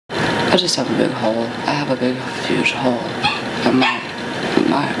I just have a big hole. I have a big, huge hole in my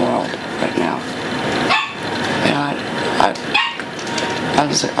world right now. And I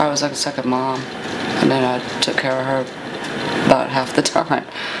was like a second mom, and then I took care of her about half the time.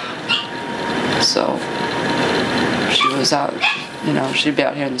 So she was out, you know, she'd be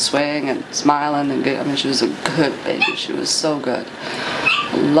out here in the swing and smiling and good. I mean, she was a good baby. She was so good.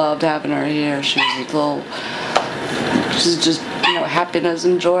 I loved having her here. She was a little, she's just, you know, happiness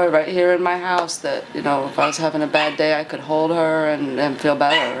and joy right here in my house. That, you know, if I was having a bad day, I could hold her and feel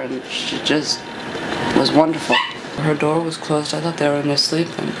better. And she just was wonderful. Her door was closed. I thought they were in there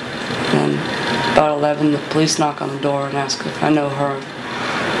sleeping. And about 11, the police knock on the door and ask if I know her,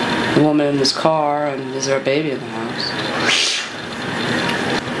 the woman in this car, and is there a baby in the house?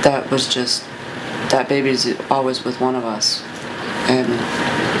 That was just, that baby's always with one of us. And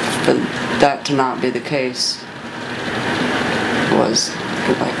for that to not be the case was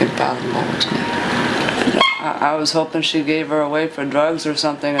like unfathomable to me. I was hoping she gave her away for drugs or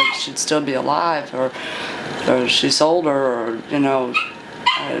something, and she'd still be alive, or she sold her, or, you know,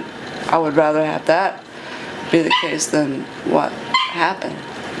 I would rather have that be the case than what happened.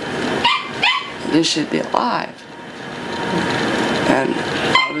 At least she'd be alive. And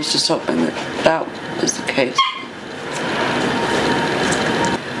I was just hoping that that was the case.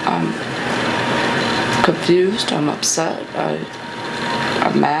 I'm confused, I'm upset,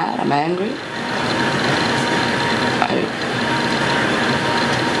 I'm mad, I'm angry. I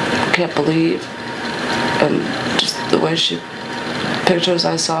can't believe, and just the way pictures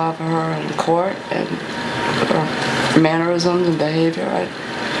I saw of her in court and her mannerisms and behavior,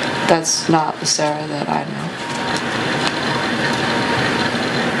 that's not the Sarah that I know.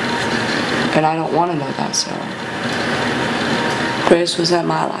 And I don't want to know that Sarah. Grace was in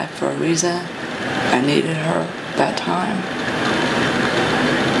my life for a reason. I needed her at that time.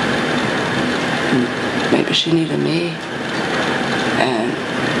 And maybe she needed me. And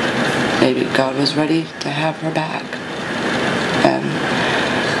maybe God was ready to have her back. And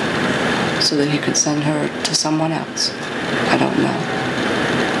so that he could send her to someone else. I don't know.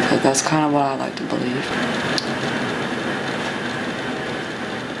 But that's kind of what I like to believe.